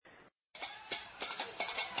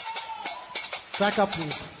Track up,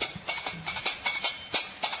 please.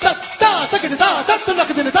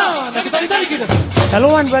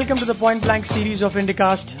 Hello and welcome to the Point Blank series of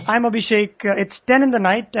IndyCast. I'm Abhishek. It's 10 in the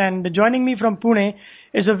night and joining me from Pune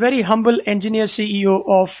is a very humble engineer CEO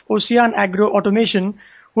of Ocean Agro Automation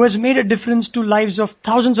who has made a difference to lives of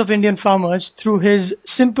thousands of Indian farmers through his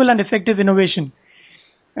simple and effective innovation.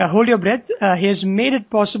 Hold your breath. He has made it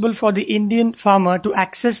possible for the Indian farmer to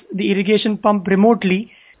access the irrigation pump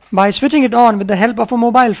remotely by switching it on with the help of a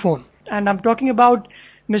mobile phone. And I'm talking about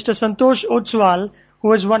Mr. Santosh Otswal,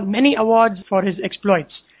 who has won many awards for his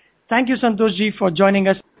exploits. Thank you, Santosh ji, for joining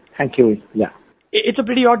us. Thank you. Yeah. It's a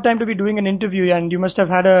pretty odd time to be doing an interview, and you must have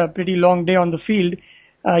had a pretty long day on the field.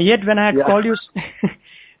 Yet when I had called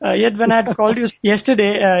you,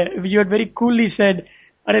 yesterday, you had very coolly said,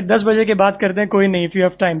 "Arey 10 baje ke baat karte hain, koi nahi, if you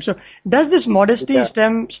have time." So, does this modesty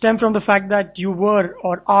stem from the fact that you were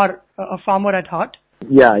or are a farmer at heart?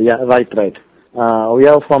 Yeah, right. We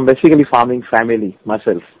are from basically farming family,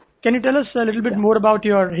 myself. Can you tell us a little bit more about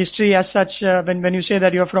your history as such, when you say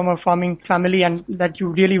that you're from a farming family and that you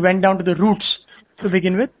really went down to the roots to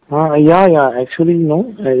begin with? Actually, in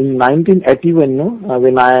 1981,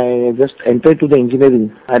 when I just entered to the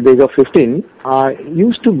engineering at the age of 15, I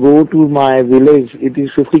used to go to my village. It is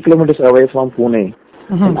 50 kilometers away from Pune.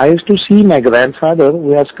 Mm-hmm. And I used to see my grandfather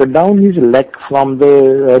who has cut down his leg from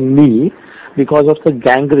the knee because of the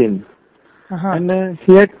gangrene. Uh-huh. And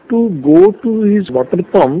he had to go to his water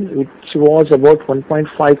pump, which was about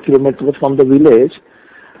 1.5 kilometers from the village,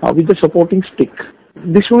 with a supporting stick.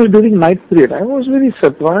 This was during night period. I was very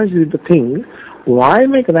surprised with the thing, why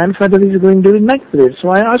my grandfather is going during night period. So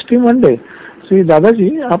I asked him one day,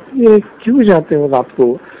 Dadaji, aap ye kyun jaate ho raat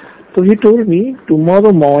ko? So he told me,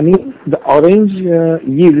 tomorrow morning the orange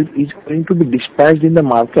yield is going to be dispatched in the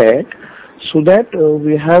market, so that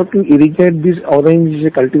we have to irrigate this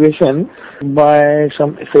orange cultivation by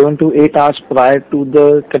some 7 to 8 hours prior to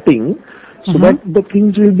the cutting, so that the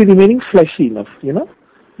things will be remaining fleshy enough,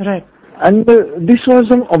 Right. And this was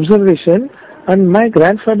an observation, and my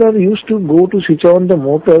grandfather used to go to switch on the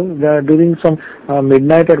motor during some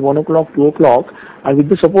midnight at 1 o'clock, 2 o'clock, with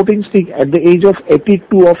the supporting stick at the age of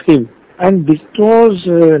 82 of him. And this was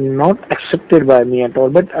not accepted by me at all,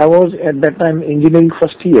 but I was at that time engineering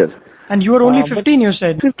first year. And you were only 15, you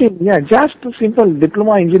said? 15, yeah, just a simple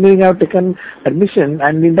diploma engineering. I have taken admission,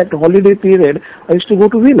 and in that holiday period, I used to go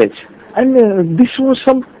to village. And this was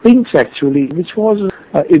some things actually, which was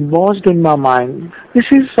embossed in my mind.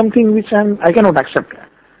 This is something which I cannot accept.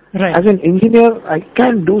 Right. As an engineer, I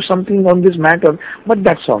can do something on this matter, but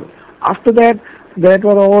that's all. After that, that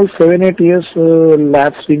were all 7-8 years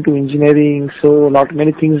lapsed into engineering, so not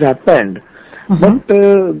many things happened. But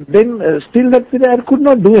then still that period I could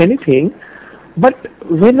not do anything. But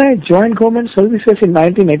when I joined government services in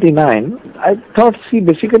 1989, I thought,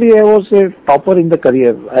 basically I was a topper in the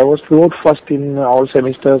career. I was float first in all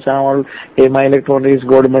semesters and all MI electronics,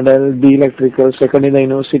 gold medal, B electrical, second in the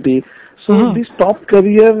university. So this top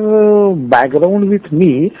career background with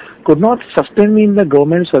me could not sustain me in the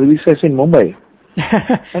government services in Mumbai.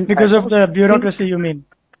 Because of the bureaucracy, you mean?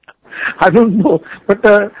 I don't know, but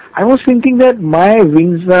I was thinking that my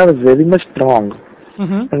wings are very much strong,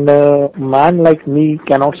 and a man like me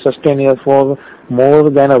cannot sustain here for more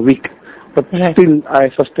than a week. But still, I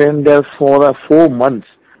sustained there for 4 months.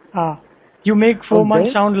 You make 4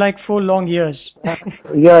 months sound like 4 long years.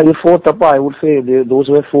 Yeah, the 4 tapa, I would say, those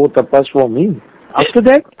were 4 tapas for me. After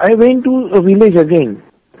that, I went to a village again.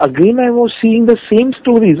 Again, I was seeing the same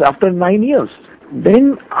stories after 9 years.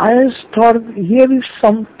 Then I thought, here is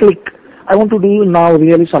some click. I want to do now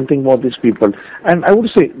really something for these people. And I would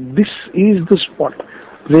say, this is the spot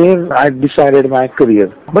where I decided my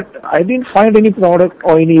career. But I didn't find any product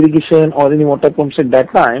or any irrigation or any water pumps at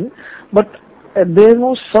that time. But there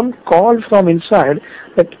was some call from inside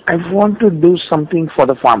that I want to do something for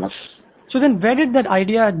the farmers. So then where did that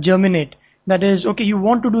idea germinate? That is, okay, you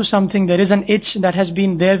want to do something. There is an itch that has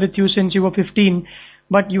been there with you since you were 15.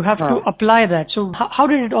 But you have to apply that. So how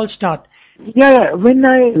did it all start? Yeah, when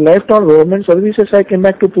I left all government services, I came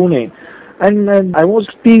back to Pune. And I was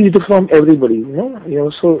teased from everybody,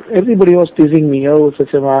 so everybody was teasing me,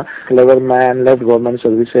 such a clever man, left government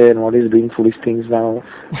services and what is doing foolish things now.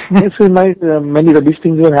 So many rubbish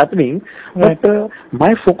things were happening. Right. But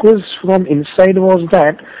my focus from inside was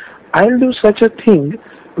that I'll do such a thing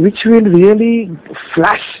which will really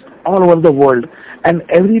flash all over the world, and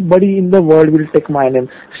everybody in the world will take my name.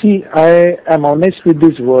 See, I am honest with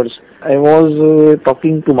these words. I was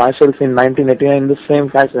talking to myself in 1989 in the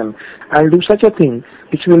same fashion. I'll do such a thing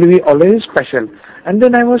which will be always special. And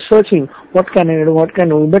then I was searching, what can I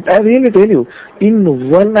do, but I really tell you, in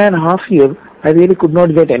 1.5 years, I really could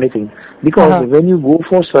not get anything. Because Uh-huh. when you go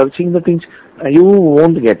for searching the things, you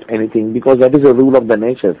won't get anything because that is a rule of the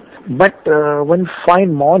nature. But one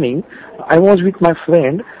fine morning, I was with my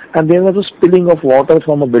friend and there was a spilling of water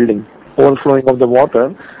from a building, overflowing of the water.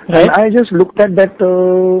 And Right. I just looked at that,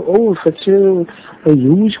 such a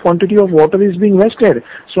huge quantity of water is being wasted.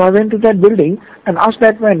 So I went to that building and asked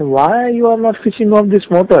that man, why you are not fishing off this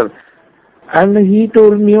water? And he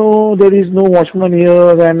told me, oh, there is no watchman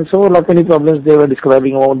here, and so lot many problems they were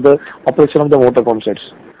describing about the operation of the water pump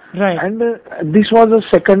sets. Right. And this was a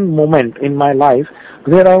second moment in my life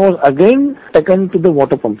where I was again taken to the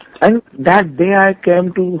water pump. And that day I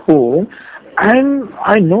came to home, and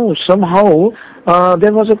I know somehow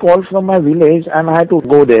there was a call from my village, and I had to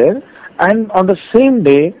go there. And on the same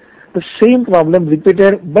day, the same problem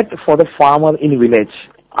repeated, but for the farmer in village.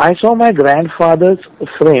 I saw my grandfather's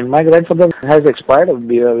friend. My grandfather has expired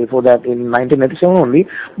before that in 1987 only.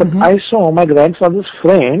 But Mm-hmm. I saw my grandfather's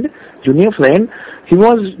friend, junior friend. He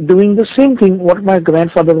was doing the same thing what my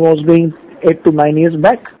grandfather was doing 8 to 9 years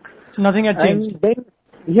back. So nothing had changed. And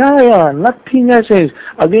then, nothing has changed.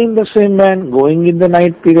 Again, the same man going in the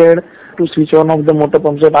night period to switch on of the motor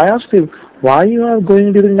pump set. I asked him, why you are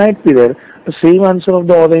going during night period? The same answer of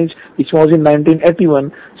the orange, which was in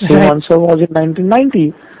 1981, same Right. answer was in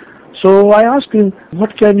 1990. So I asked him,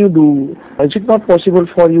 what can you do? Is it not possible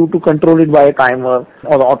for you to control it by a timer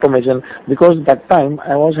or automation? Because that time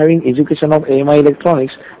I was having education of AMI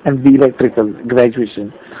electronics and B electrical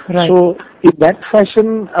graduation. Right. So in that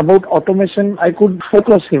fashion about automation, I could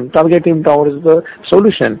focus him, target him towards the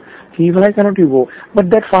solution. He, why cannot you go? But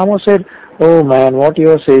that farmer said, oh man, what you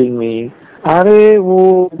are saying me? अरे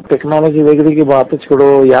वो technology वगैरह की बात तो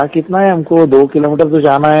छोड़ो, यहाँ कितना है, हमको 2 किलोमीटर तो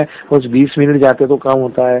जाना है, बस 20 मिनट जाते तो काम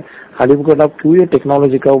होता है, खाली को आप क्यों ये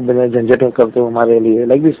टेक्नोलॉजी का झंझट करते हो हमारे लिए,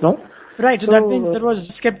 like this no. Right. So that means there was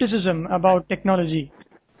skepticism about technology.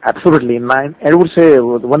 Absolutely, I would say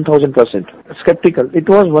 1000% skeptical. It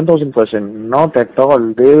was 1000%, not at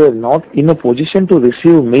all. They were not in a position to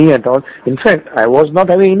receive me at all. In fact, I was not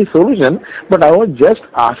having any solution, but I was just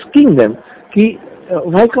asking them, ki,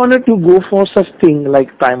 why can't you go for such thing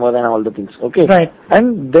like timer and all the things, okay? Right.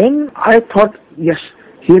 And then I thought, yes,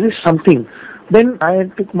 here is something. Then I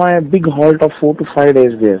took my big halt of 4 to 5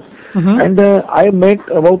 days there. Mm-hmm. And I met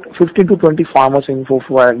about 15 to 20 farmers in 4 to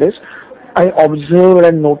 5 days. I observed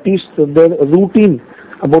and noticed their routine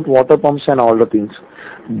about water pumps and all the things.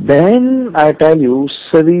 Then I tell you,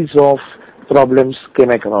 series of problems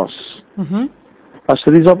came across. Mm-hmm. A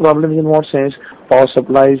series of problems in what sense? Power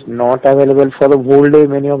supply is not available for the whole day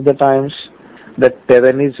many of the times. The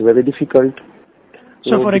terrain is very difficult.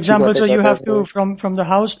 So for example, so you have to, from the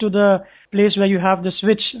house to the place where you have the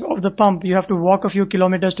switch of the pump, you have to walk a few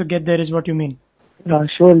kilometers to get there, is what you mean?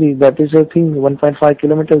 Surely that is a thing. 1.5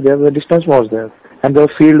 kilometers there, the distance was there. And the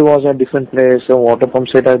field was at different place, the water pump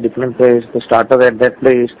set at different place, the starter at that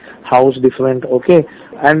place, house different, okay.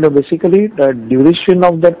 And basically the duration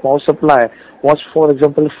of that power supply was, for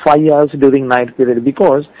example, 5 hours during night period,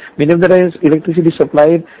 because many of the times electricity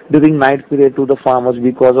supplied during night period to the farmers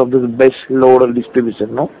because of this base load or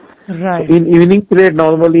distribution, no? Right. In evening period,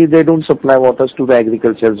 normally they don't supply waters to the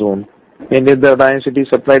agriculture zone. Many of the times it is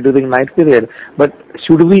supplied during night period. But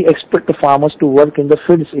should we expect the farmers to work in the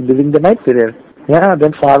fields during the night period? Yeah,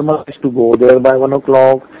 then farmers has to go there by 1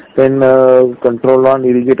 o'clock, then control and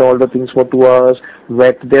irrigate all the things for 2 hours,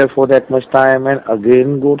 wet there for that much time, and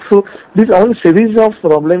again go through. This whole series of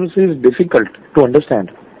problems is difficult to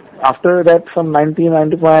understand. After that, from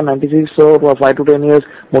 1995, 96, so for 5 to 10 years,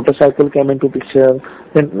 motorcycle came into picture.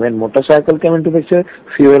 Then when motorcycle came into picture,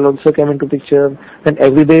 fuel also came into picture. Then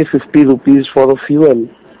every day 50 rupees for the fuel.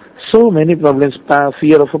 So many problems.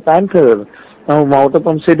 Fear of a panther. Now water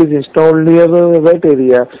pump set is installed near a wet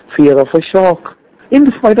area. Fear of a shock.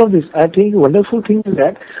 In spite of this, I think wonderful thing is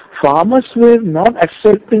that farmers were not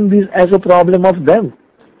accepting this as a problem of them.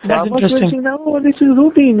 That's Farmers interesting. were saying, oh, this is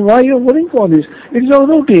routine. Why you are worrying for this? It's your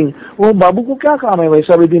routine. वो बाबू को क्या काम है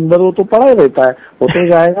वैसा भी दिन भर वो तो पढ़ा ही रहता है होते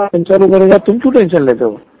जाएगा पंचर करेगा तुम क्यों टेंशन लेते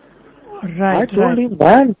हो. I Right. told Right. him,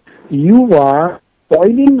 man, you are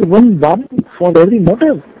spoiling one babu for every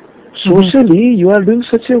motive. Socially, you are doing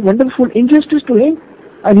such a wonderful injustice to him.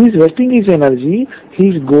 And he's wasting his energy.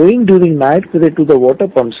 He's going during night period to the water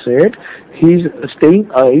pump set. He's staying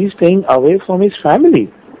away from his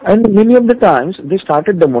family. And many of the times, they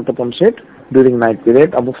started the motor pump set during night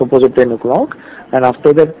period, suppose at 10 o'clock. And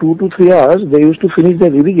after that 2 to 3 hours, they used to finish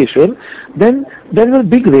their irrigation. Then there was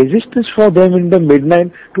big resistance for them in the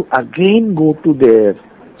midnight to again go to there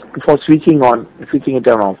for switching it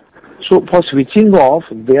on off. So for switching off,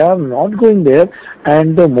 they are not going there,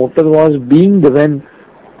 and the motor was being run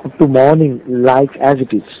up to morning like as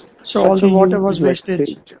it is. So all Such the a water huge was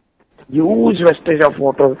wastage. huge wastage of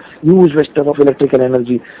water, huge wastage of electrical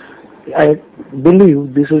energy. I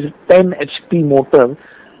believe this is a 10 HP motor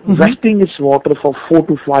wasting its water for 4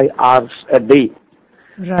 to 5 hours a day.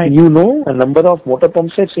 Right. You know a number of motor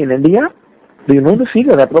pump sets in India? Do you know the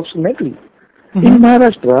figure approximately? Mhm. In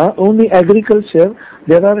Maharashtra, only agriculture,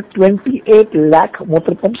 there are 28 lakh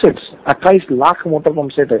motor pump sets. 28 lakh motor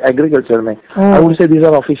pump sets agriculture mein. I Oh. would say these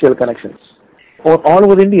are official connections. Or all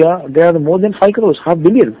over India, there are more than 5 crores, half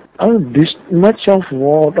billion. And this much of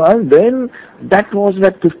water, and then that was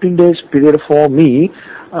that 15 days period for me.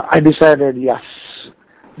 I decided, yes,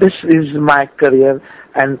 this is my career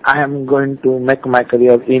and I am going to make my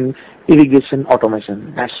career in irrigation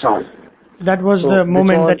automation. That's all. That was So the this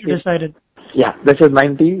moment was that you it. decided. Yeah, this is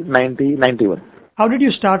 91. How did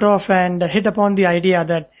you start off and hit upon the idea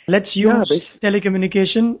that let's Yeah, use this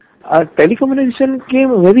telecommunication? telecommunication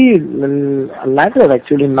came very later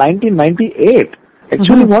actually in 1998.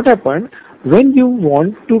 Actually, Mhm. what happened when you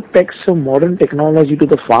want to take some modern technology to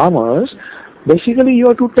the farmers, basically you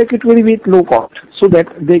have to take it very with low cost so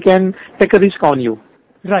that they can take a risk on you.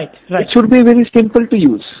 Right, It right. should be very simple to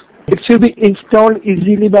use. It should be installed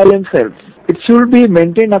easily by themselves. It should be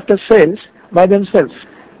maintained after sales by themselves.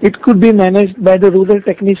 It could be managed by the rural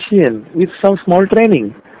technician with some small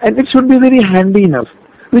training. And it should be very handy enough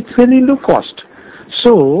with very low cost.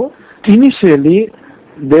 So, initially,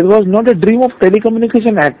 there was not a dream of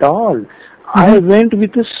telecommunication at all. I Mhm. went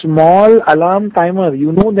with a small alarm timer.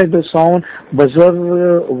 You know that the sound buzzer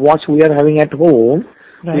watch we are having at home.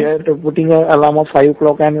 We Right, are putting an alarm of 5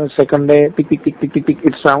 o'clock and second day, tick, tick, tick, tick, tick, tick,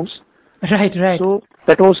 it sounds. right, right. So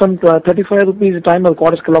that was some 35 rupees timer,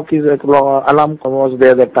 quarters clock is alarm was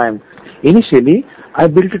there that time. Initially, I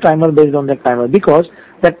built a timer based on that timer because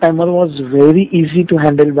that timer was very easy to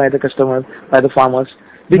handle by the customers, by the farmers,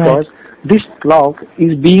 Right. because this clock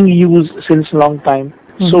is being used since long time.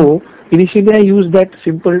 Mhm. So initially I used that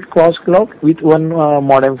simple cross clock with one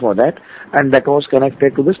modem for that, and that was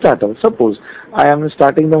connected to the starter. Suppose I am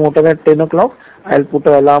starting the motor at 10 o'clock, I'll put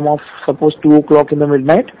an alarm of suppose 2 o'clock in the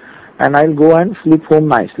midnight, and I'll go and sleep home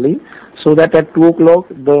nicely so that at 2 o'clock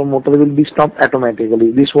the motor will be stopped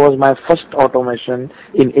automatically. This was my first automation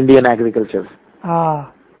in Indian agriculture. Ah,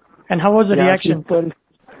 and how was the Yeah, reaction? simple.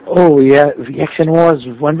 Oh yeah, reaction was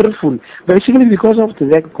wonderful. Basically because of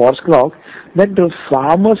that course clock, that the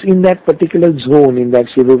farmers in that particular zone, in that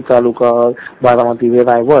Shirur Taluka, Baramati where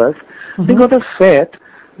I work, they Mhm. got a faith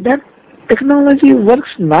that technology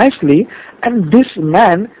works nicely and this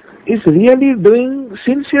man is really doing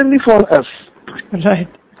sincerely for us. Right.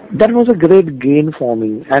 That was a great gain for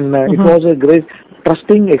me and it Mhm. was a great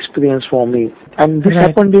trusting experience for me. And this Right.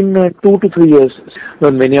 happened in 2 to 3 years.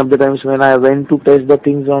 When many of the times when I went to test the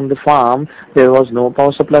things on the farm, there was no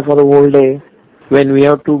power supply for the whole day. When we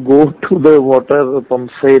have to go to the water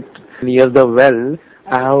pump set near the well,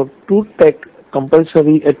 I have to take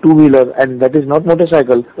compulsory a two-wheeler, and that is not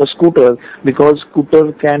motorcycle, a scooter, because scooter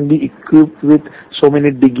can be equipped with so many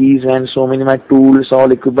diggies and so many my tools,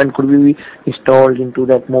 all equipment could be installed into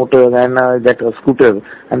that motor and that scooter,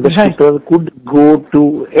 and the Right. scooter could go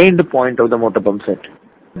to end point of the motor pump set.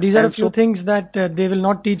 These are a And few so, things that they will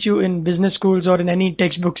not teach you in business schools or in any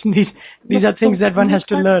textbooks. These no, are things no, that one has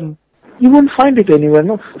to learn. you won't find it anywhere.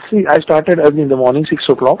 No, see, I started early in the morning, 6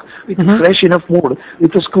 o'clock, with Mhm. fresh enough mood,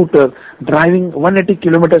 with a scooter, driving 180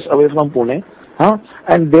 kilometers away from Pune. Huh?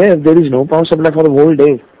 And there is no power supply for the whole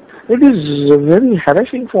day. It is very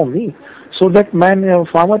harassing for me. So that man,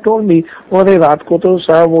 farmer told me, अरे रात को तो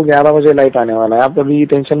साहब वो 11 बजे light आने वाला है, आप अभी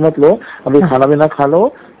टेंशन मत लो, अभी खाना पीना खा लो,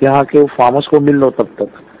 यहाँ के farmers को मिल लो तब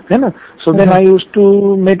तक, है ना? So then I Right. used to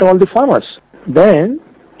meet all the farmers. Then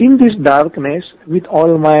in this darkness, with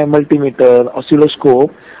all my multimeter,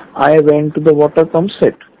 oscilloscope, I went to the water pump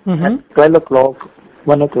set at Mhm. 12 o'clock,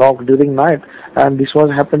 1 o'clock during night, and this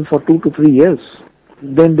was happened for 2 to 3 years.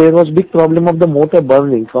 Then there was big problem of the motor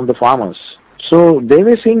burning from the farmers. So they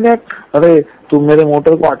were saying that, अरे तुम मेरे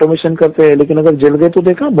motor को automation करते हैं, लेकिन अगर जल गए तो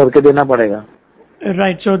देखा भर के देना पड़ेगा.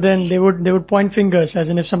 Right. So then they would point fingers as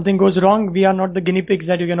in if something goes wrong, we are not the guinea pigs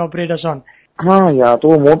that you can operate us on. हाँ यार, तो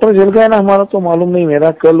वो मोटर जल गया ना हमारा तो मालूम नहीं, मेरा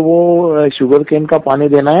कल वो शुगर केन का पानी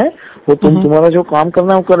देना है, वो Mhm. तुम्हारा जो काम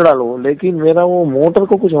करना है वो कर डालो, लेकिन मेरा वो मोटर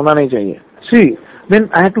को कुछ होना नहीं चाहिए. See, then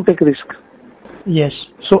I had to take risk. Yes.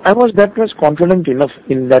 So I was that much confident enough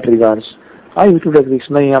in that regards. I used to take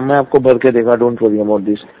risk. नहीं, मैं आपको भर के देगा, don't worry about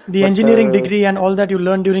this. The But engineering degree and all that you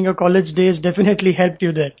learned during your college days definitely helped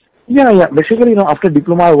you there. yeah. Basically, after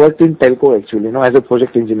diploma, I worked in telco actually, as a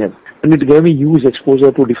project engineer. And it gave me huge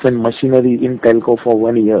exposure to different machinery in telco for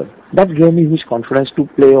 1 year. That gave me huge confidence to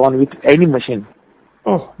play on with any machine.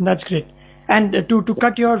 Oh, that's great. And to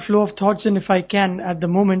cut your flow of thoughts in, if I can, at the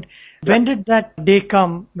moment, when did that day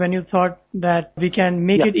come when you thought that we can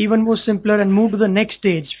make Yeah. it even more simpler and move to the next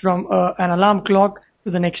stage from an alarm clock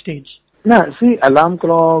to the next stage? Now, see, alarm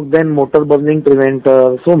clock, then motor burning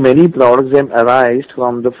preventer, so many products then arised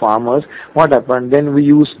from the farmers. What happened? Then we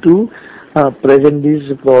used to present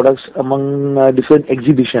these products among different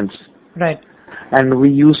exhibitions, Right. and we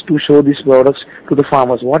used to show these products to the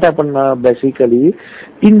farmers. What happened basically,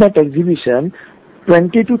 in that exhibition,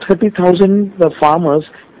 20 to 30,000 farmers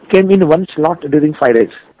came in one slot during 5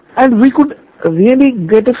 days. And we could really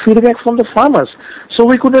get a feedback from the farmers. So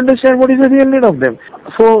we could understand what is the real need of them.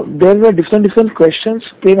 So there were different questions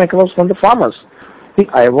came across from the farmers. See,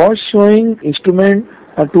 I was showing instrument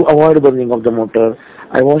to avoid burning of the motor.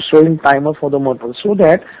 I was showing timer for the motor so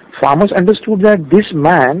that farmers understood that this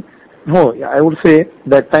man, no, I would say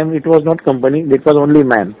that time it was not company, it was only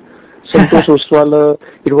man. Santosh Ostwal,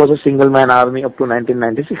 it was a single man army up to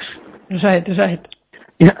 1996. Right, right.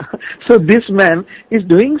 Yeah. So this man is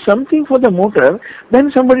doing something for the motor.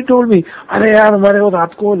 Then somebody told me, अरे यार हमारे वो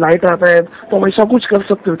रात को light आता है तो ऐसा कुछ कर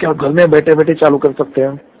सकते हो क्या आप घर में बैठे बैठे चालू कर सकते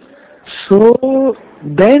हैं. So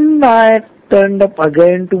then I turned up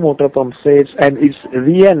again to motor pump sets and its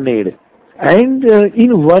real need. And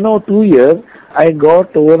in 1 or 2 years, I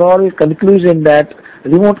got overall conclusion that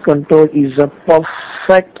remote control is a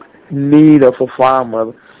perfect need of a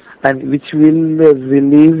farmer and which will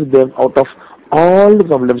relieve them out of all the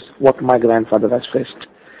problems what my grandfather has faced.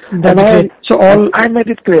 That's And great. So all I made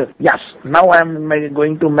it clear. Yes, now I'm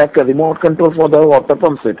going to make a remote control for the water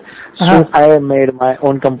pump set. So Uh-huh. I made my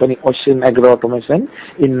own company, Ocean Agro Automation,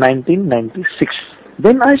 in 1996.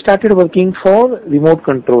 Then I started working for remote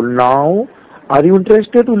control. Now, are you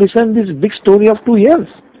interested to listen this big story of 2 years?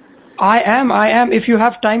 I am. If you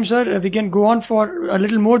have time, sir, we can go on for a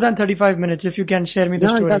little more than 35 minutes if you can share me the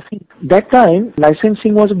story. That time,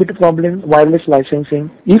 licensing was a bit problem, wireless licensing.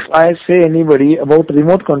 If I say anybody about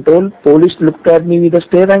remote control, police looked at me with a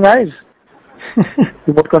staring eyes.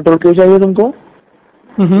 Remote control क्यों चाहिए तुमको?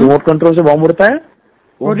 Mm-hmm. Remote control से bomb उड़ता है?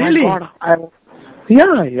 Oh, really? My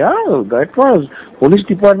God, yeah, that was police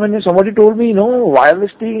department. Somebody told me, no,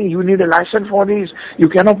 wireless thing, you need a license for this. You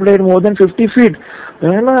cannot play it more than 50 feet.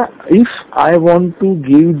 Well, if I want to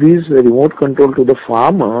give this remote control to the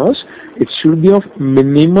farmers, it should be of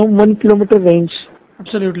minimum 1 kilometer range.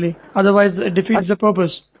 Absolutely. Otherwise, it defeats the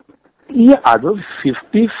purpose. Yeah, other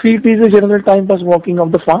 50 feet is a general time pass walking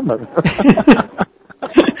of the farmer.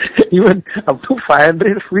 Even up to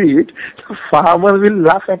 500 feet, the farmer will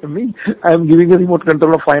laugh at me. I am giving a remote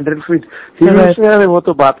control of 500 feet. He will say, "अरे वो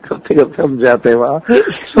तो बात करते करते हम जाते हैं वहाँ."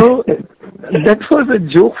 So that was a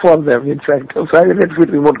joke for them. In fact, 500 feet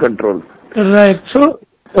remote control. Right. So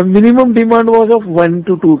the minimum demand was of 1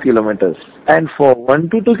 to 2 kilometers. And for 1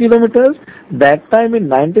 to 2 kilometers, that time in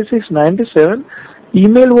 96, 97,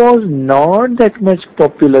 email was not that much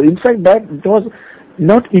popular. In fact, that it was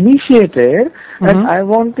not initiated, and I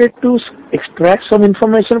wanted to extract some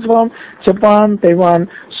information from Japan, Taiwan.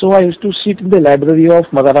 So I used to sit in the library of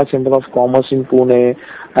Madara Chamber of Commerce in Pune,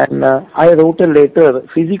 and I wrote a letter,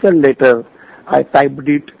 physical letter. I typed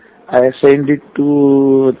it. I sent it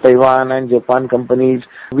to Taiwan and Japan companies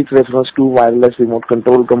with reference to wireless remote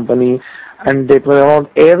control company, and they were all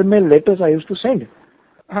airmail letters I used to send.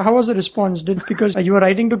 How was the response? Because you were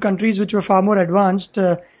writing to countries which were far more advanced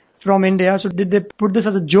from India, so did they put this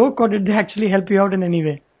as a joke or did they actually help you out in any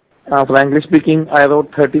way? Frankly speaking, I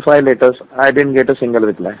wrote 35 letters. I didn't get a single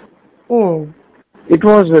reply. Oh. It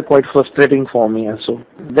was quite frustrating for me also.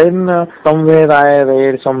 Then somewhere I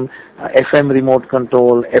read some FM remote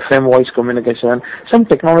control, FM voice communication. Some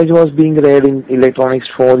technology was being read in electronics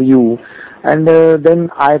for you. And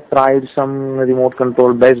then I tried some remote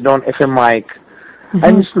control based on FM mic.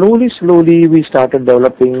 And slowly we started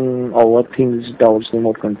developing our things towards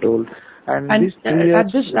remote control. And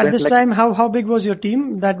at this time, how big was your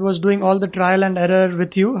team that was doing all the trial and error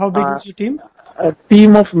with you? How big was your team? A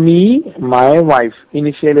team of me, my wife,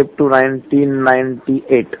 initially up to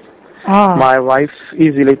 1998. My wife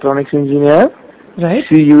is electronics engineer. Right.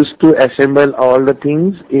 She used to assemble all the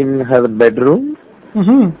things in her bedroom.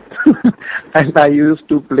 And I used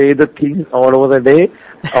to play the things all over the day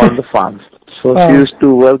on the farms. So she used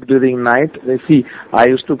to work during night. See, I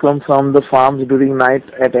used to come from the farms during night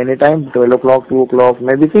at any time, 12 o'clock, 2 o'clock,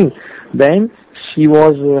 everything. Then she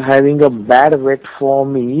was having a bad wet for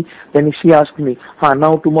me. Then she asked me,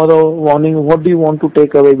 now tomorrow morning, what do you want to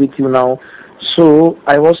take away with you now? So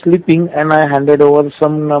I was sleeping and I handed over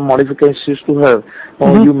some modifications to her.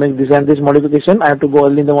 You make this and this modification. I have to go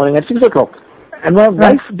early in the morning at 6 o'clock. And my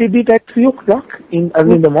wife did it at 3 o'clock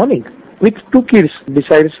early in the morning. with two kids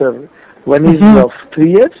besides her. One is of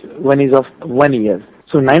 3 years, one is of 1 year.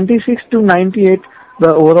 So 96 to 98,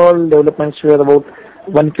 the overall developments were about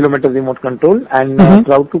 1 kilometer remote control. And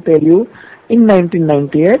proud to tell you, in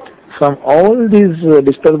 1998, from all these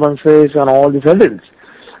disturbances and all these hurdles,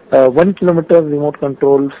 1 kilometer remote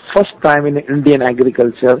control first time in Indian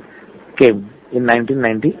agriculture came in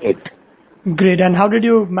 1998. Great. And how did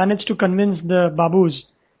you manage to convince the Babus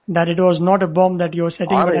that it was not a bomb that you were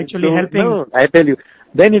setting, but actually helping? No, I tell you,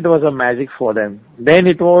 then it was a magic for them. Then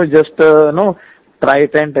it was just, try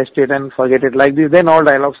it and test it and forget it like this. Then all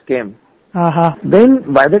dialogues came.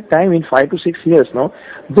 Then by that time, in 5 to 6 years,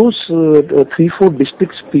 those 3-4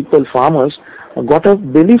 districts people, farmers, got a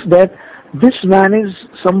belief that this man is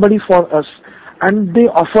somebody for us. And they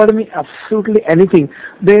offered me absolutely anything.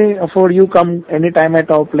 They offered, you come anytime at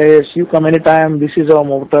our place, you come anytime, this is our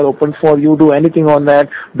motor, open for you, do anything on that,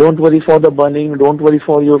 don't worry for the burning, don't worry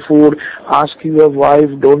for your food, ask your wife,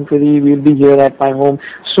 don't worry, we'll be here at my home.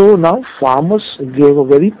 So now farmers gave a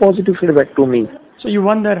very positive feedback to me. So you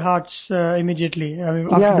won their hearts immediately.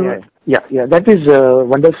 Yeah, that is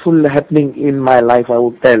wonderful happening in my life, I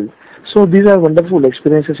would tell. So these are wonderful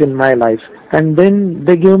experiences in my life. And then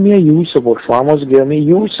they gave me a huge support. Farmers gave me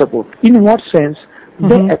huge support. In what sense?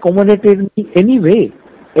 They accommodated me anyway.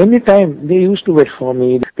 Anytime they used to wait for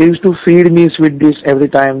me. They used to feed me sweet dish every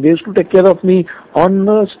time. They used to take care of me on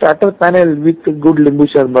the starter panel with good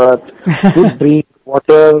limbu sharbat, good drink,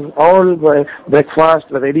 water, all breakfast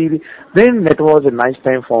ready. Then that was a nice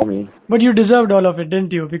time for me. But you deserved all of it,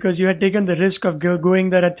 didn't you? Because you had taken the risk of going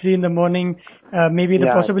there at 3 in the morning, maybe the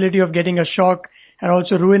possibility of getting a shock and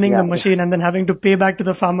also ruining the machine and then having to pay back to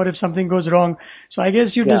the farmer if something goes wrong. So I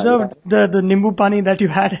guess you deserved the nimbu pani that you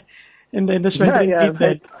had in the sweltering heat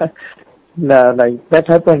there. That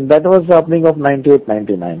happened. That was the opening of 98,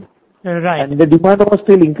 99. Right. And the demand was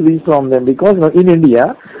still increased from them because in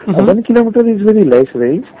India, 1 kilometer is very less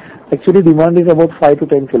range. Actually, demand is about 5 to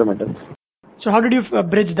 10 kilometers. So how did you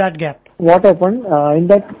bridge that gap? What happened, in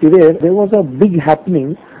that period, there was a big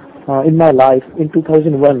happening in my life in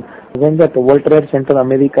 2001 when that World Trade Center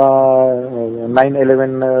America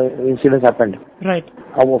 9/11 incident happened. Right.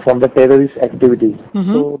 From the terrorist activities.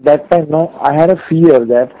 So that time, I had a fear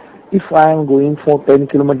that if I am going for 10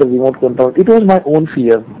 kilometer remote control, it was my own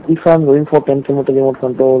fear. If I am going for 10 kilometer remote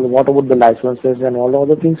control, what about the licenses and all the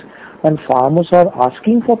other things? And farmers are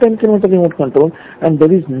asking for 10 kilometer remote control, and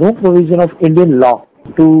there is no provision of Indian law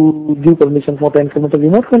to give permission for 10 kilometer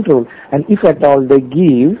remote control. And if at all they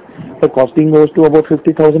give, the costing goes to about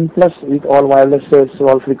 50,000 plus with all wireless sets,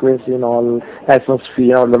 all frequency and all license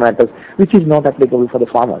fee and all the matters, which is not applicable for the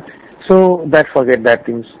farmers. So forget that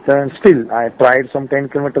things. Still, I tried some 10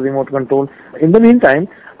 kilometer remote control. In the meantime,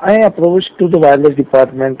 I approached to the wireless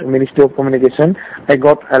department, Ministry of Communication. I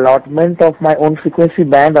got allotment of my own frequency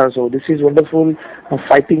band also. This is wonderful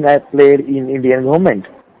fighting I played in Indian government.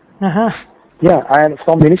 Yeah, and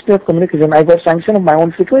from Ministry of Communication, I got sanction of my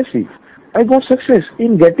own frequency. I got success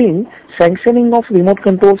in getting sanctioning of remote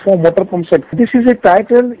control for motor pump set. This is a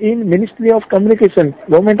title in Ministry of Communication,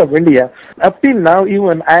 Government of India. Up till now,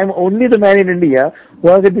 even I am only the man in India who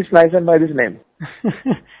has this license by this name.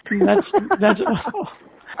 That's.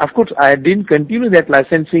 Of course, I didn't continue that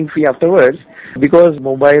licensing fee afterwards because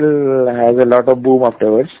mobile has a lot of boom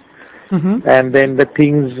afterwards, and then the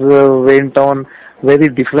things went on very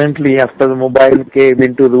differently after the mobile came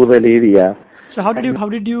into rural area. So how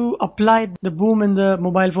did you apply the boom in the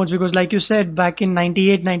mobile phones? Because like you said, back in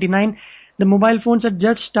 98, 99, the mobile phones had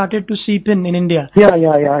just started to seep in India. Yeah.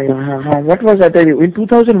 What was I tell you? In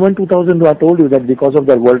 2001, 2002, I told you that because of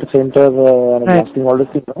the World Center and blasting all this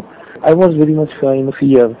thing, I was very much in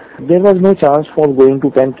fear. There was no chance for going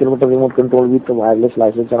to 10 kilometer remote control with the wireless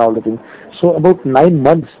license and all the things. So about 9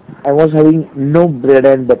 months, I was having no bread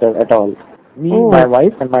and butter at all. Me, my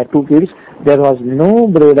wife and my 2 kids, there was no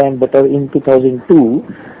bread and butter in 2002.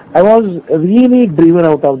 I was really driven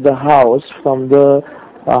out of the house from the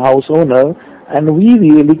house owner, and we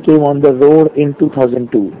really came on the road in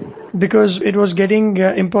 2002. Because it was getting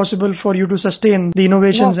impossible for you to sustain the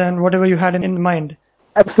innovations and whatever you had in mind.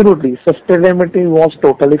 Absolutely. Sustainability was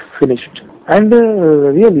totally finished. And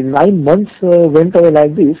really 9 months went away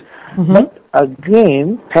like this. But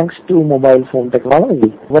again, thanks to mobile phone technology,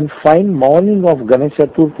 one fine morning of Ganesh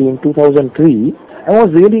Chaturthi in 2003, I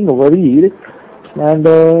was really worried, and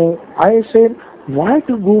I said, why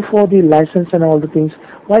to go for the license and all the things?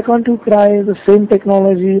 Why can't you try the same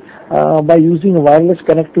technology by using wireless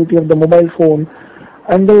connectivity of the mobile phone?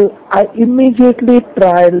 And I immediately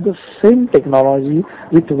tried the same technology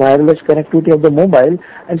with wireless connectivity of the mobile,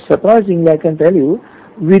 and surprisingly, I can tell you,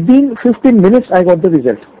 within 15 minutes, I got the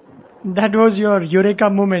result. That was your eureka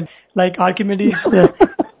moment, like Archimedes.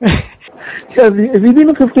 Yeah,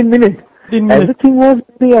 within 15 minutes. 15 minutes. Everything was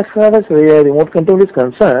ready as far as remote control is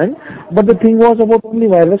concerned, but the thing was about only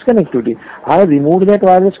wireless connectivity. I removed that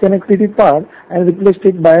wireless connectivity part and replaced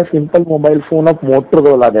it by a simple mobile phone of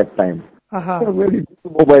Motorola that time. Uh-huh. A very big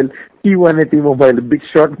mobile, T180 mobile, big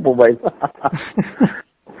short mobile.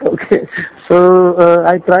 Okay, so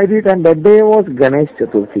I tried it, and that day was Ganesh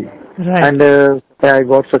Chaturthi. Right. And I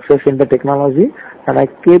got success in the technology, and I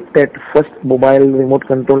kept that first mobile remote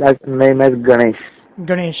control as name as Ganesh.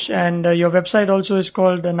 Ganesh. And your website also is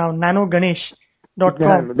called now nanoganesh.com.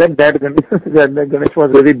 Yeah, that Ganesh, that Ganesh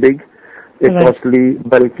was very big, Right. costly,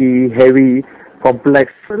 bulky, heavy,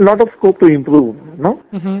 complex. A lot of scope to improve, no?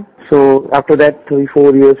 Mm-hmm. So after that,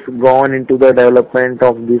 3-4 years gone into the development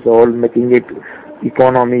of this all, making it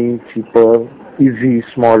economy, cheaper, easy,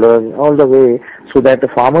 smaller, all the way, so that the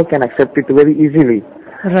farmer can accept it very easily.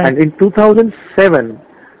 Right. And in 2007,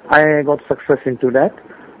 I got success into that,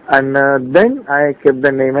 and then I kept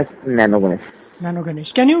the name as Nano Ganesh. Nano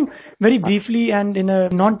Ganesh. Can you very briefly and in a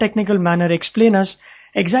non-technical manner explain us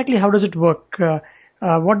exactly how does it work?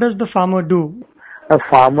 What does the farmer do? A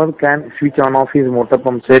farmer can switch on off his motor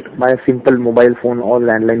pump set by a simple mobile phone or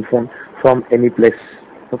landline phone from any place.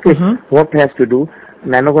 Okay, what he has to do?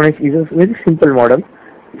 Nano Ganesh is a very simple model.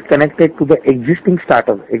 It's connected to the existing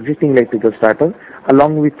electrical starter,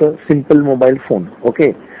 along with a simple mobile phone.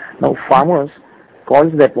 Okay, now farmers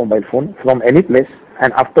calls that mobile phone from any place,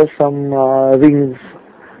 and after some rings,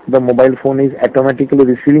 the mobile phone is automatically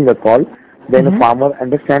receiving a call. Then the farmer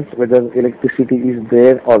understands whether electricity is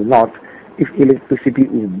there or not. If electricity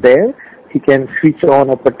is there, he can switch on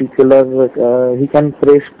a particular, he can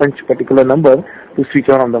press punch particular number to switch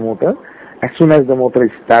on the motor. As soon as the motor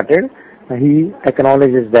is started, he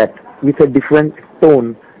acknowledges that with a different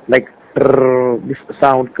tone, like this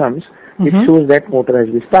sound comes, it shows that motor has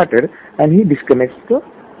been started, and he disconnects the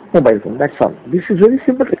mobile phone. That's all. This is very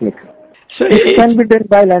simple technique. So This can be done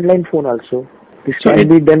by landline phone also. This can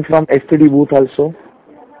be done from STD booth also.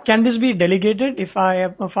 Can this be delegated if I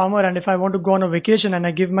am a farmer and if I want to go on a vacation and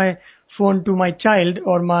I give my phone to my child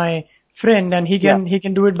or my friend and he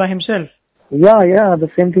can do it by himself? Yeah, the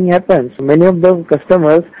same thing happens. Many of the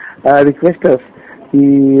customers request us,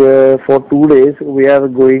 for 2 days we are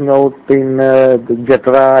going out in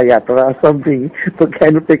Jatra, Yatra, something, so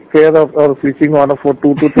can you take care of or switching on for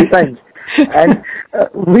 2 to 3 times? And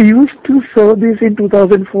we used to serve this in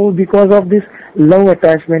 2004 because of this love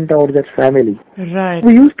attachment towards that family. Right.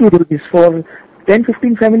 We used to do this for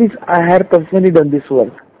 10-15 families. I had personally done this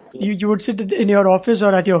work. You would sit in your office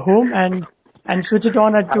or at your home and switch it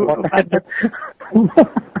on at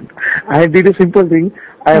I did a simple thing.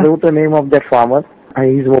 I wrote the name of that farmer,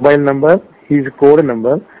 his mobile number, his code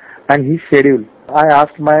number, and his schedule. I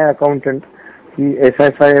asked my accountant कि ऐसा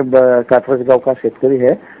काटवस गांव का शेतकरी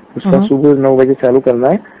है, उसका सुबह 9 बजे चालू करना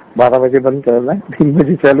है, 12 बजे बंद करना है, 3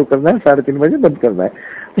 बजे चालू करना है, 3:30 बजे बंद करना है.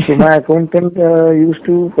 So my accountant used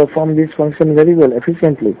to perform this function very well,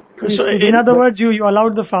 efficiently. So in other words, you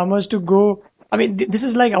allowed the farmers to go. I mean, this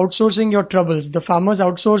is like outsourcing your troubles. The farmers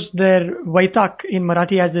outsource their vaitak in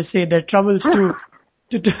Marathi, as they say, their troubles to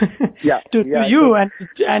you,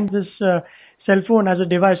 and this cell phone as a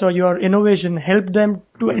device or your innovation helped them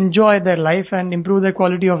to enjoy their life and improve their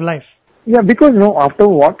quality of life. Yeah, because after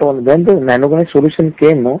when the Nano Ganesh solution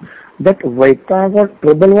came, that vaitak or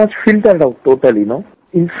trouble was filtered out totally,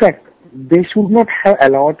 In fact, they should not have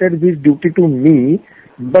allotted this duty to me,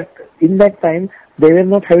 but in that time, they were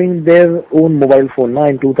not having their own mobile phone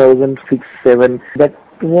in 2006-7. That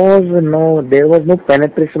was there was no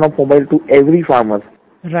penetration of mobile to every farmer.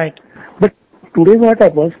 Right. But today what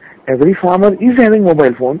happens, every farmer is having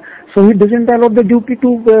mobile phone, so he doesn't allot the duty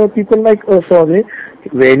to people like us.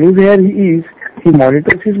 Anywhere he is, he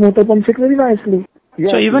monitors his motor pump set very nicely.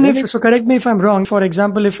 Yeah, so correct me if I'm wrong, for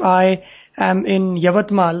example, if I am in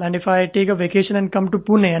Yavatmal and if I take a vacation and come to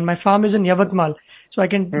Pune and my farm is in Yavatmal, so I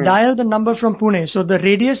can dial the number from Pune. So the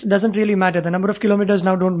radius doesn't really matter. The number of kilometers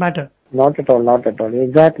now don't matter. Not at all.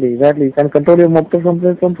 Exactly. You can control your motor from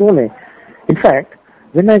Pune. In fact,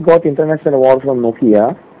 when I got international award from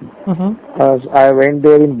Nokia, I went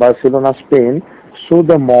there in Barcelona, Spain. So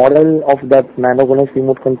the model of that Nano Ganesh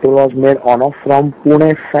remote control was made on off from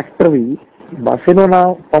Pune factory.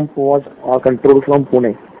 Barcelona pump was controlled from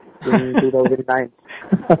Pune in 2009.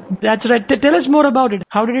 That's right. Tell us more about it.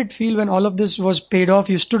 How did it feel when all of this was paid off?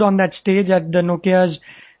 You stood on that stage at the Nokia's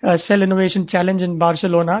Cell Innovation Challenge in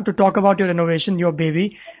Barcelona to talk about your innovation, your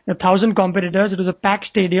baby. 1,000 competitors. It was a packed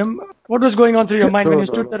stadium. What was going on through your mind when you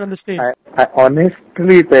stood there on the stage? I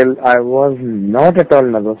honestly tell, I was not at all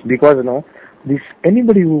nervous because This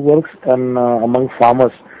anybody who works among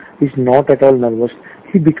farmers is not at all nervous.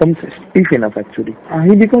 He becomes stiff enough actually.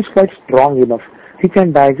 He becomes quite strong enough. He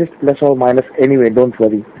can digest plus or minus anyway. Don't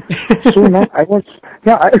worry. So now I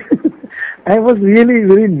was really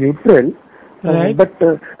very neutral. Right. But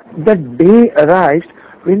that day arrived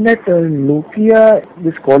when that Nokia,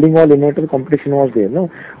 this calling all innovator competition was there,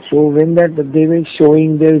 no? So when that they were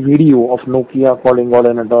showing their video of Nokia calling all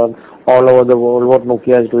innovator all over the world, what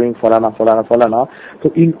Nokia is doing, falana, falana, falana.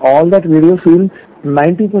 So in all that video film,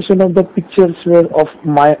 90% of the pictures were of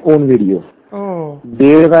my own video. Oh.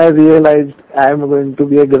 There I realized I am going to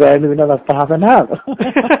be a grand winner after half an hour.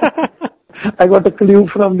 I got a clue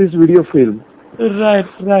from this video film.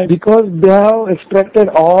 Right. Because they have extracted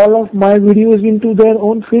all of my videos into their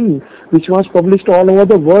own film, which was published all over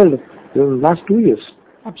the world in the last 2 years.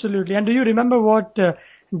 Absolutely. And do you remember what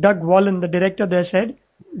Doug Wallen, the director there, said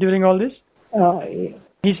during all this?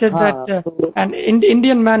 He said that an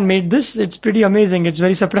Indian man made this. It's pretty amazing. It's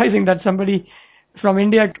very surprising that somebody from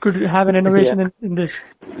India could have an innovation in this.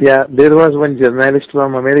 Yeah, there was one journalist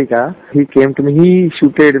from America. He came to me. He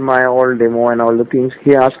shooted my all demo and all the things.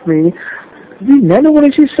 He asked me, the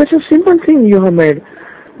nanovarnish is such a simple thing you have made.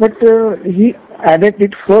 But he added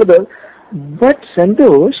it further. But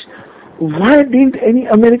Santosh, why didn't any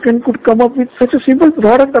American could come up with such a simple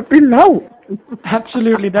product up till now?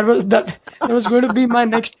 Absolutely. That was going to be my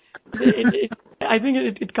next. I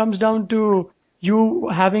think it comes down to you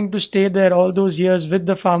having to stay there all those years with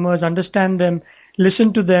the farmers, understand them,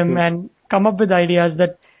 listen to them, and come up with ideas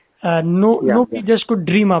that nobody just could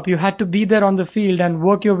dream up. You had to be there on the field and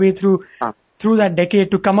work your way through that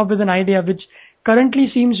decade to come up with an idea which currently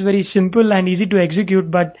seems very simple and easy to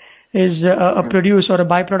execute, but is a produce or a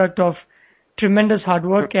byproduct of tremendous hard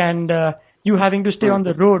work and you having to stay on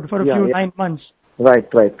the road for a few 9 months. Right,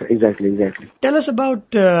 exactly. Tell us about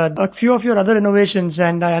a few of your other innovations,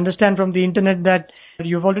 and I understand from the internet that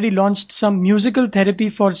you've already launched some musical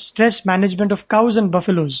therapy for stress management of cows and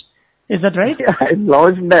buffaloes. Is that right? Yeah, I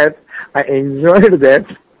launched that. I enjoyed that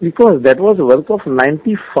because that was work of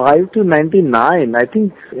 95 to 99. I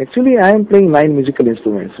think actually I am playing 9 musical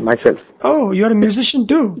instruments myself. Oh, you're a musician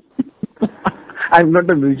too. I'm not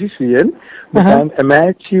a musician, but I'm a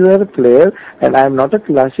amateur player and I'm not a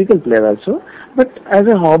classical player also. But as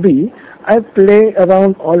a hobby, I play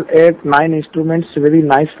around all 8, 9 instruments very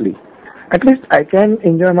nicely. At least I can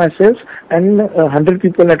enjoy myself and 100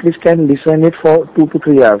 people at least can listen it for 2 to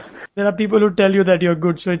 3 hours. There are people who tell you that you're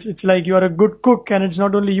good, so it's like you're a good cook, and it's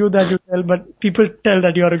not only you that you tell, but people tell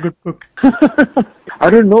that you're a good cook. I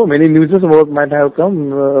don't know, many news about might have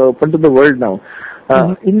come open to the world now.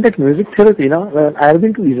 In that music therapy, I have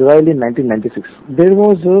been to Israel in 1996. There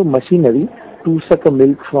was a machinery to suck a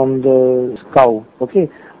milk from the cow, okay?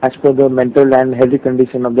 As per the mental and healthy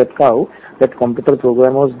condition of that cow, that computer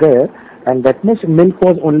program was there, and that much milk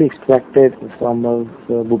was only extracted from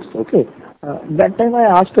the boobs, okay? That time I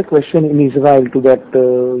asked a question in Israel to that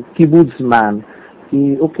kibbutz man.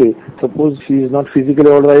 Okay, suppose she is not physically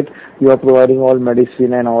alright, you are providing all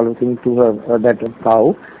medicine and all things to her, that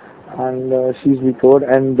cow, and she is recovered,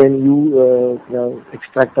 and then you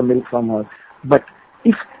extract the milk from her. But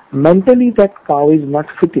if mentally that cow is not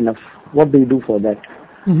fit enough, what do you do for that?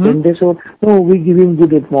 Then they said, no, we give him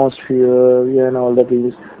good atmosphere and all the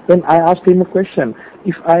things. Then I asked him a question.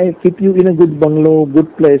 If I keep you in a good bungalow,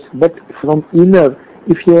 good place, but from inner,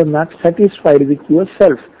 if you are not satisfied with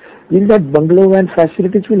yourself, will that bungalow and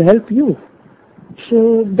facilities will help you?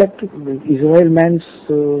 So that Israel man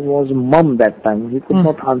was mum that time. He could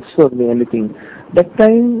not answer me anything. That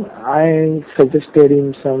time I suggested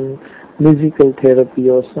him some musical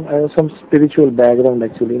therapy or some spiritual background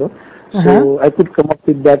actually, So I could come up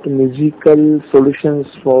with that musical solutions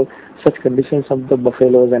for such conditions of the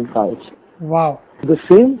buffaloes and cows. Wow. The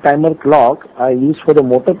same timer clock I used for the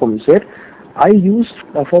motor pump set, I used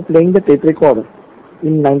for playing the tape recorder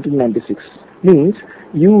in 1996. Means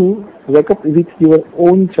you wake up with your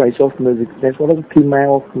own choice of music. That's one of the theme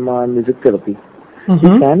of my music therapy. You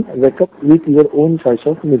can wake up with your own choice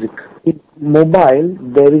of music. In mobile,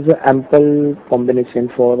 there is an ample combination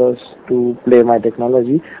for us to play my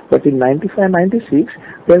technology. But in 95, 96,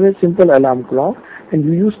 there was a simple alarm clock, and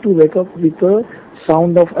you used to wake up with a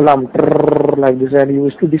sound of alarm like this, and you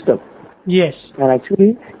used to disturb. Yes. And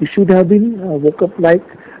actually, you should have been woke up like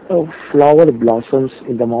flower blossoms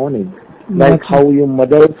in the morning, like how your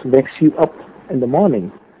mother wakes you up in the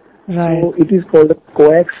morning. Right. So it is called a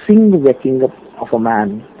coaxing waking up of a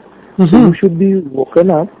man. So you should be woken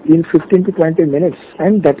up in 15 to 20 minutes,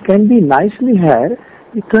 and that can be nicely had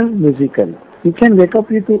with a musical. You can wake up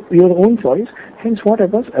with your own choice. Hence, what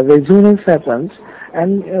happens? A resonance happens,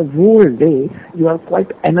 and whole day you are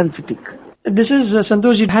quite energetic. This is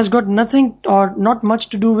Santosh. It has got nothing or not much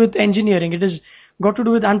to do with engineering. It has got to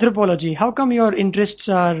do with anthropology. How come your interests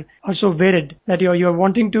are so varied that you're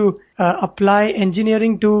wanting to apply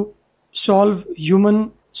engineering to solve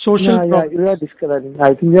human social problems? You are describing.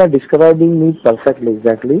 I think you are describing me perfectly,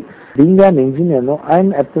 exactly. Being an engineer, no, I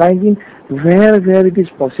am applying in where it is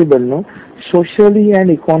possible, no, socially and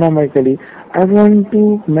economically. I want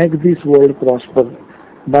to make this world prosper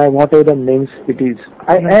by whatever the means it is.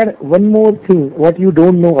 I add one more thing, what you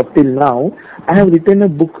don't know up till now. I have written a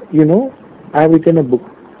book, I have written a book.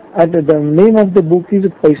 And the name of the book is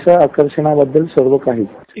Paisa Akarshana Baddal Sarva Kahi.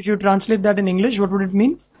 If you translate that in English, what would it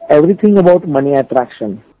mean? Everything about money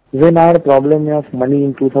attraction. When I had a problem of money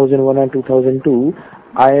in 2001 and 2002,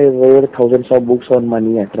 I read thousands of books on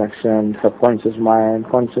money attraction, subconscious mind,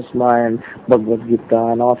 conscious mind, Bhagavad Gita,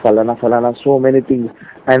 falana, so many things.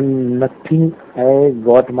 And nothing, I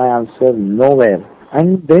got my answer nowhere.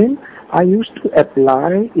 And then I used to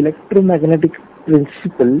apply electromagnetic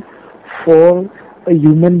principle for a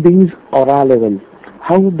human being's aura level.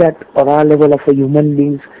 How that aura level of a human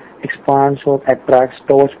being expands or attracts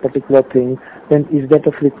towards particular thing, then is that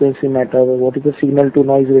a frequency matter? What is the signal to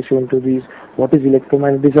noise ratio into these? What is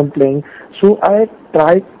electromagnetism playing? So I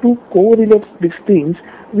try to correlate these things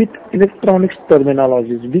with electronics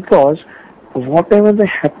terminologies, because whatever the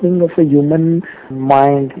happening of a human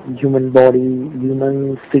mind, human body,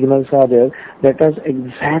 human signals are there, that is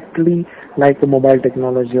exactly like a mobile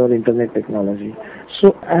technology or internet technology.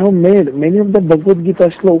 So I have made many of the Bhagavad Gita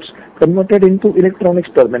slokas converted into electronics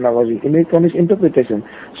terminology, electronics interpretation,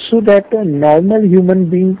 so that a normal human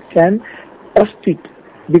being can trust it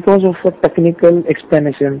because of a technical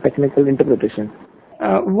explanation, technical interpretation.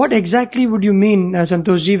 What exactly would you mean,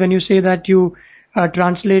 Santoshji, when you say that you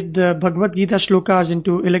translate the Bhagavad Gita shlokas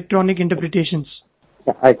into electronic interpretations?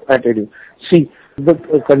 I tell you. See, the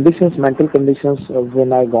conditions, mental conditions,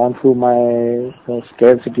 when I gone through my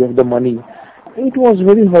scarcity of the money, it was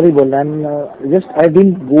very horrible, and just I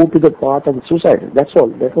didn't go to the path of suicide. That's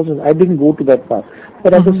all. I didn't go to that path.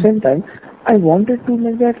 But at the same time, I wanted to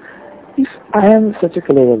make that. If I am such a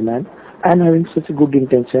clever man, I am having such a good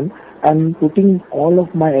intention, I'm putting all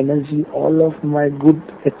of my energy, all of my good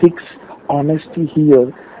ethics, honesty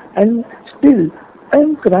here, and still I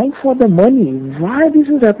am crying for the money. Why this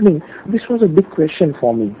is happening? This was a big question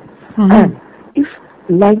for me. And if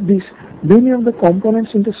like this, many of the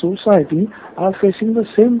components in the society are facing the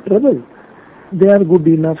same trouble. They are good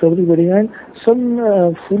enough, everybody, and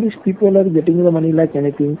some foolish people are getting the money like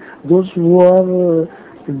anything. Those who are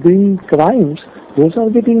doing crimes, those are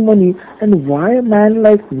getting money. And why a man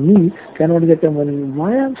like me cannot get the money?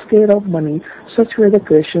 Why I'm scared of money? Such were the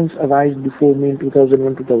questions arise before me in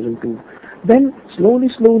 2001, 2002. Then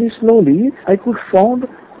slowly, I could find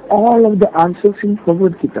all of the answers in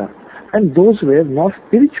Bhagavad Gita. And those were not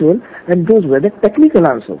spiritual, and those were the technical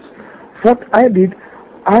answers. What I did,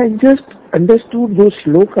 I just understood those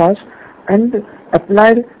shlokas and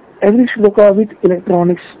applied every shloka with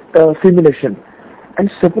electronics simulation.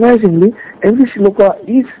 And surprisingly, every shloka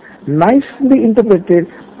is nicely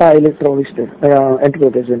interpreted by electronics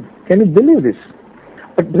interpretation. Can you believe this?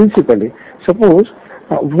 But principally, suppose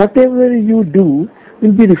whatever you do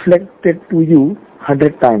will be reflected to you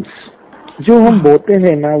 100 times. जो हम बोलते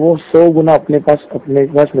हैं ना, वो 100 गुना अपने पास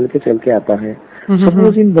मिलके चल के आता है.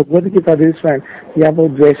 सपोज इन भगवद गीता कि आप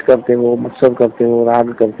द्वेष करते हो, मत्सर करते हो,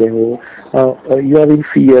 राग करते हो, you are in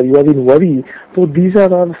fear, you are in worry, तो these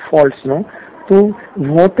are are faults, no. So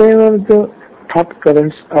whatever the thought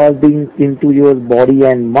currents are being into your body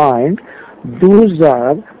and mind, those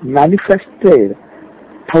are manifested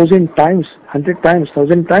 1,000 times, 100 times,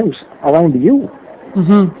 1,000 times around you.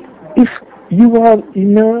 If you are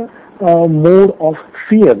in a mode of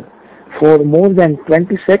fear for more than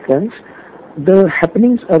 20 seconds, the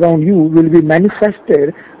happenings around you will be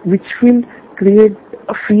manifested, which will create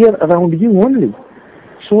a fear around you only.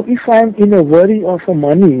 So if I am in a worry of a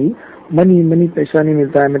money, पैसा नहीं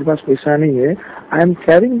मिलता है, मेरे पास पैसा नहीं है, I am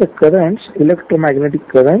carrying the currents, electromagnetic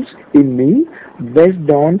currents in me,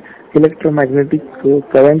 based on electromagnetic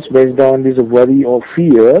currents, based on this worry or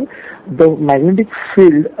fear. The magnetic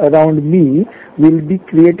field around me will be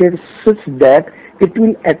created such that it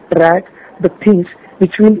will attract the things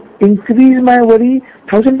which will increase my worry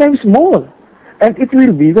 1,000 times more, and it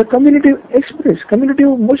will be the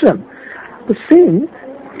cumulative motion. The same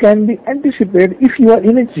can be anticipated if you are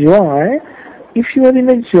in a joy. If you are in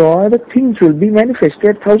a joy, the things will be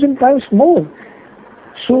manifested 1,000 times more.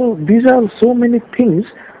 So these are so many things,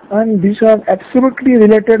 and these are absolutely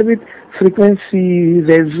related with frequency,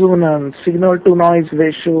 resonance, signal to noise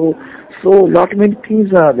ratio, So lot many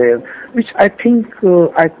things are there, which I think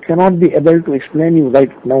I cannot be able to explain you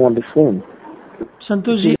right now on the phone.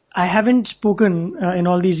 Santoshji, I haven't spoken in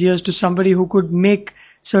all these years to somebody who could make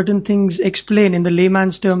certain things explain in the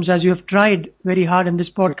layman's terms as you have tried very hard in this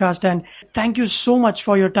podcast. And thank you so much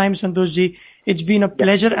for your time, Santoshji. It's been a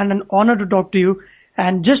pleasure and an honor to talk to you.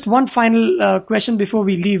 And just one final question before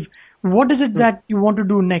we leave. What is it that you want to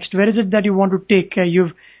do next? Where is it that you want to take?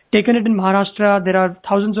 You've taken it in Maharashtra. There are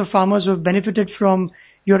thousands of farmers who have benefited from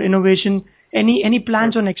your innovation. Any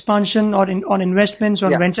plans on expansion or on investments,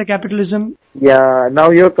 on venture capitalism? Yeah, now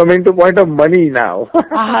you're coming to point of money now.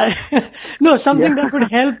 No, something that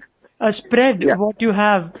could help spread what you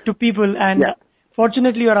have to people, and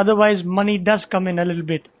fortunately or otherwise, money does come in a little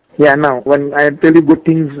bit. Yeah, now when I tell you good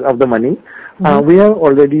things of the money, we have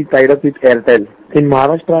already tied up with Airtel. In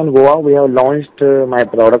Maharashtra and Goa, we have launched my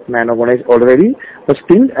product Nano Ganesh already, but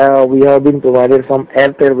still we have been provided from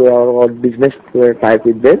Airtel. We have our business type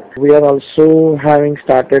with them. We are also having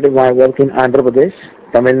started my work in Andhra Pradesh,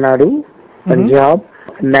 Tamil Nadu, Punjab.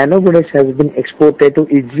 Nano Ganesh has been exported to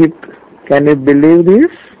Egypt. Can you believe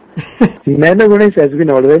this? Nano Ganesh has been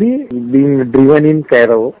already being driven in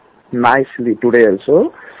Cairo nicely today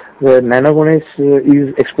also. The Nano Ganesh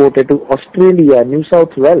is exported to Australia, New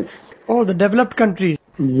South Wales. Oh, the developed countries.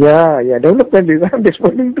 Yeah, developed countries. I'm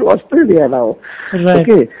exporting to Australia now. Right.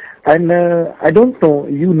 Okay, and I don't know,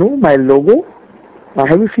 you know my logo?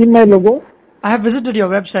 Have you seen my logo? I have visited your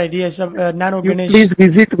website, yes, Nano You Ganesh. please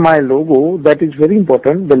visit my logo. That is very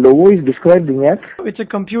important. The logo is describing as... It's a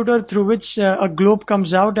computer through which a globe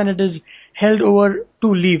comes out and it is held over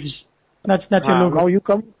two leaves. That's your logo. Now you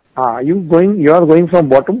come. You are going from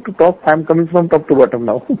bottom to top. I am coming from top to bottom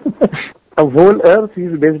now. The whole earth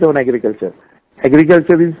is based on agriculture.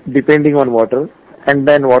 Agriculture is depending on water, and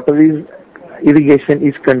then irrigation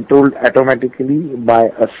is controlled automatically by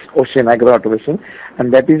us, Ocean Agro Automation,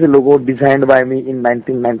 and that is a logo designed by me in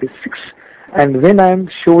 1996. And when I am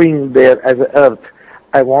showing there as a earth,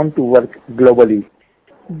 I want to work globally.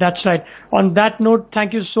 That's right. On that note,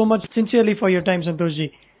 thank you so much sincerely for your time,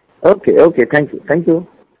 Santoshji. Okay, thank you.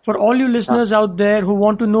 For all you listeners out there who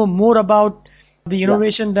want to know more about the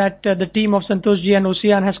innovation that the team of Santoshji and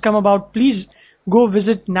Ocean has come about, please go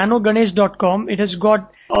visit nanoganesh.com. It has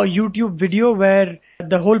got a YouTube video where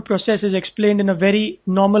the whole process is explained in a very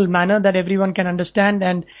normal manner that everyone can understand,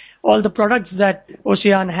 and all the products that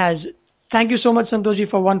Ocean has. Thank you so much, Santoshji,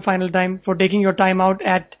 for one final time, for taking your time out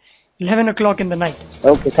at 11 o'clock in the night.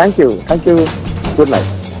 Okay, thank you. Good night.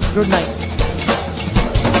 Good night.